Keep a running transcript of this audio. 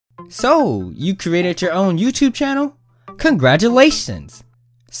So, you created your own YouTube channel? Congratulations!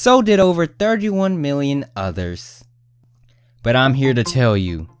 So did over 31 million others. But I'm here to tell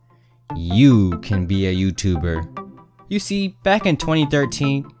you, you can be a YouTuber. You see, back in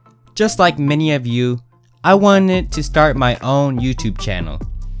 2013, just like many of you, I wanted to start my own YouTube channel.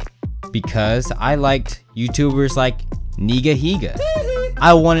 Because I liked YouTubers like Niga Higa.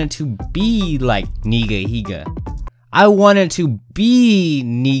 I wanted to be like Niga Higa. I wanted to be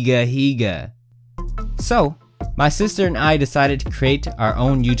Niga Higa. So, my sister and I decided to create our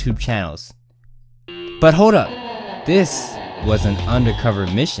own YouTube channels. But hold up, this was an undercover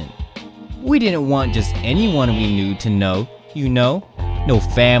mission. We didn't want just anyone we knew to know, you know? No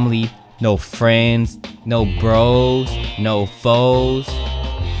family, no friends, no bros, no foes.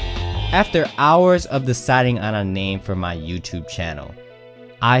 After hours of deciding on a name for my YouTube channel,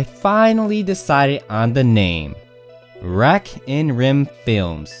 I finally decided on the name. Rack and Rim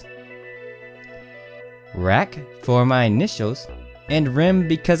Films. Rack for my initials, and Rim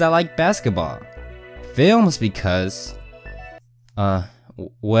because I like basketball. Films because,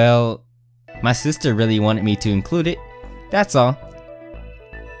 well, my sister really wanted me to include it, that's all.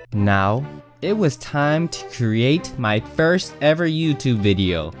 Now, it was time to create my first ever YouTube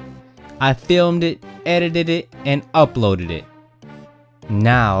video. I filmed it, edited it, and uploaded it.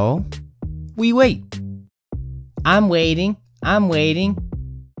 Now, we wait. I'm waiting.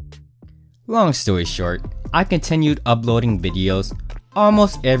 Long story short, I continued uploading videos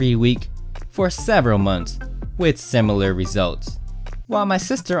almost every week for several months with similar results, while my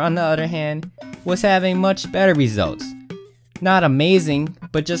sister, on the other hand, was having much better results. Not amazing,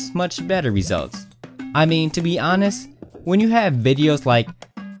 but just much better results. I mean, to be honest, when you have videos like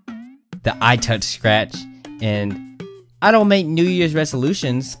the iTouch Scratch and I don't make New Year's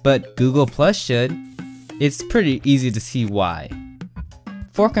resolutions, but Google Plus should, it's pretty easy to see why.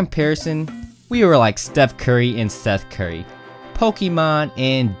 For comparison, we were like Steph Curry and Seth Curry, Pokemon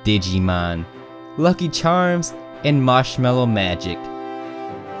and Digimon, Lucky Charms and Marshmallow Magic.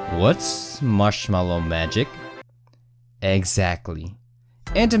 What's Marshmallow Magic? Exactly.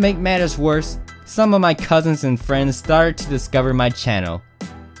 And to make matters worse, some of my cousins and friends started to discover my channel.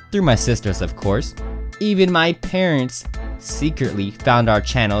 Through my sisters, of course. Even my parents secretly found our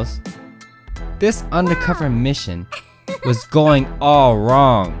channels. This undercover mission was going all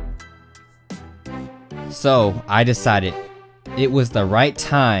wrong. So I decided it was the right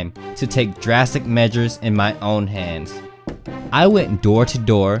time to take drastic measures in my own hands. I went door to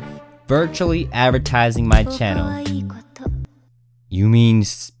door, virtually advertising my channel. You mean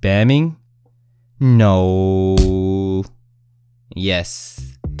spamming? No.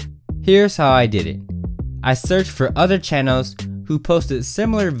 Yes. Here's how I did it. I searched for other channels who posted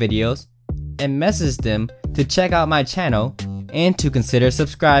similar videos and messaged them to check out my channel and to consider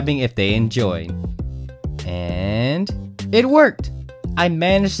subscribing if they enjoyed. And it worked! I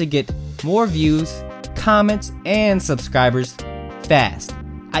managed to get more views, comments, and subscribers fast.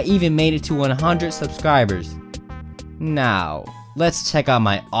 I even made it to 100 subscribers. Now, let's check out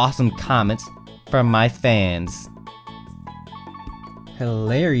my awesome comments from my fans.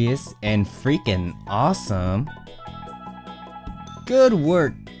 Hilarious and freaking awesome. Good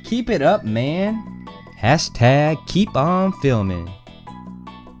work. Keep it up, man. Hashtag keep on filming.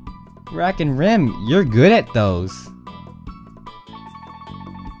 Rack and Rim, you're good at those.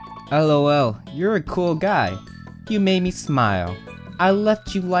 LOL, you're a cool guy. You made me smile. I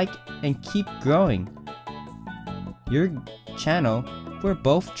left you like and keep growing. Your channel, we're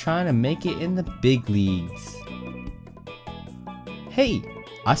both trying to make it in the big leagues. Hey,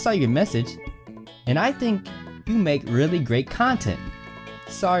 I saw your message, and I think you make really great content.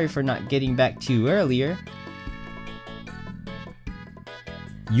 Sorry for not getting back to you earlier.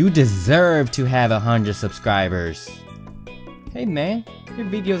 You deserve to have 100 subscribers. Hey man, your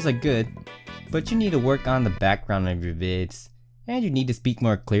videos are good, but you need to work on the background of your vids, and you need to speak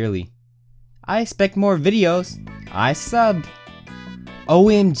more clearly. I expect more videos. I subbed.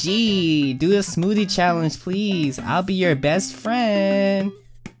 OMG, do a smoothie challenge please. I'll be your best friend.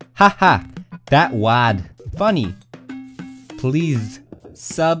 Haha, that wad. Funny. Please,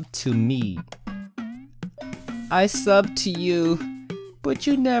 sub to me. I sub to you, but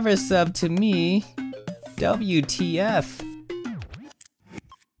you never sub to me. WTF.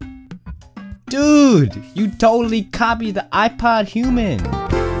 Dude, you totally copied the iPod Human.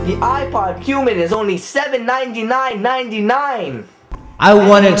 The iPod Human is only $7.99.99. I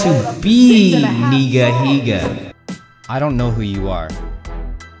wanted to be Niga Higa. I don't know who you are.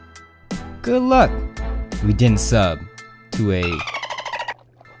 Good luck. We didn't sub to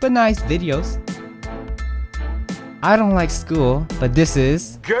but nice videos. I don't like school, but this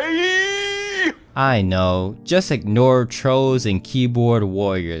is Gay! I know, just ignore trolls and keyboard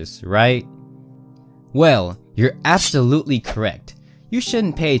warriors, right? Well, you're absolutely correct. You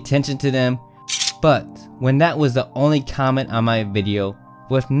shouldn't pay attention to them, but when that was the only comment on my video,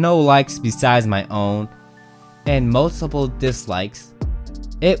 with no likes besides my own, and multiple dislikes,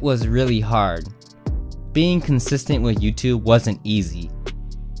 it was really hard. Being consistent with YouTube wasn't easy,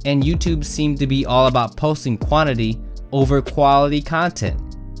 and YouTube seemed to be all about posting quantity over quality content.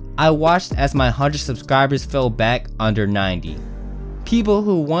 I watched as my 100 subscribers fell back under 90. People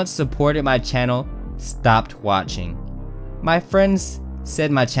who once supported my channel stopped watching. My friends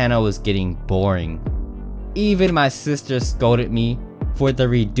said my channel was getting boring. Even my sister scolded me for the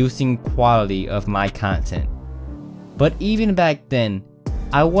reducing quality of my content. But even back then,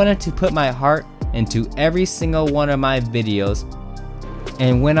 I wanted to put my heart into every single one of my videos,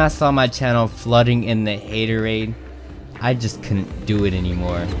 and when I saw my channel flooding in the haterade, I just couldn't do it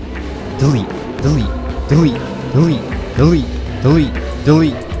anymore. Delete, delete, delete, delete, delete, delete,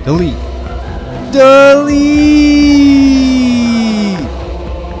 delete, delete, delete!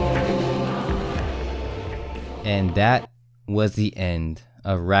 And that was the end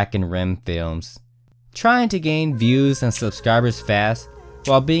of Rack and Rem Films. Trying to gain views and subscribers fast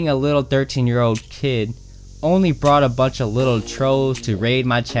while being a little 13-year-old kid only brought a bunch of little trolls to raid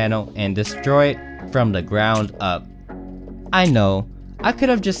my channel and destroy it from the ground up. I know, I could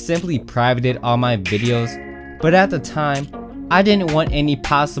have just simply privated all my videos, but at the time, I didn't want any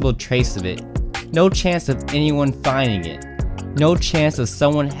possible trace of it. No chance of anyone finding it. No chance of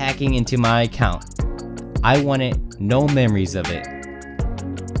someone hacking into my account. I wanted no memories of it.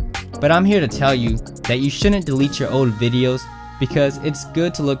 But I'm here to tell you that you shouldn't delete your old videos because it's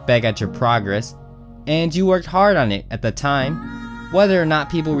good to look back at your progress, and you worked hard on it at the time, whether or not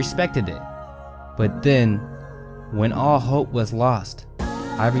people respected it. But then, when all hope was lost,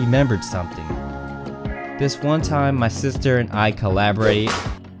 I remembered something. This one time my sister and I collaborated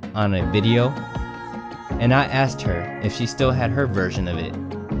on a video, and I asked her if she still had her version of it.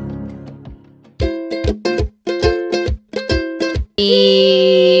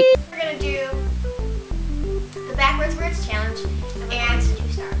 We're gonna do the backwards words challenge, and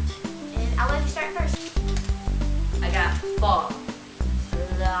you start. And I'll let you start first. I got fall.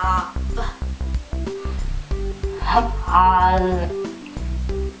 Love.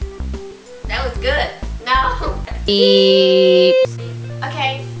 That was good. No.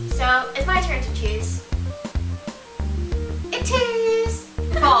 Okay, so it's my turn to choose. It is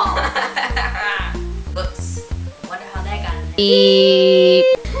fall. Whoops. Wonder how that got in there.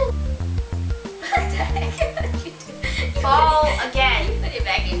 What the heck did you do? Fall again. Put it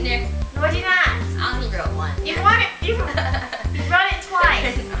back in there. No, I do not. I only wrote one. You want it? You run it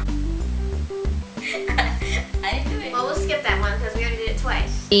twice. I didn't do it. Well, we'll skip that one because we already did it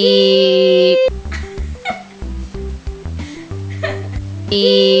twice.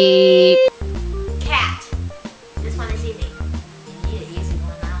 Cat. This one is easy. You need an easy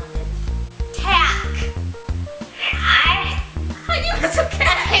one. I don't know. Tack. I knew it was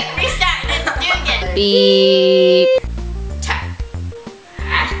okay. Restart it. Do it again. Tack.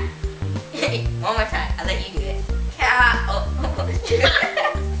 One more time. I'll let you do it. Cat. Oh.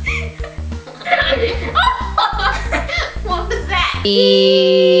 What was that?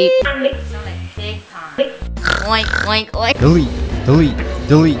 Sound like pig pong. Oink, oink, oink. Delete, delete,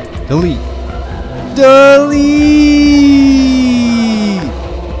 delete, delete, delete!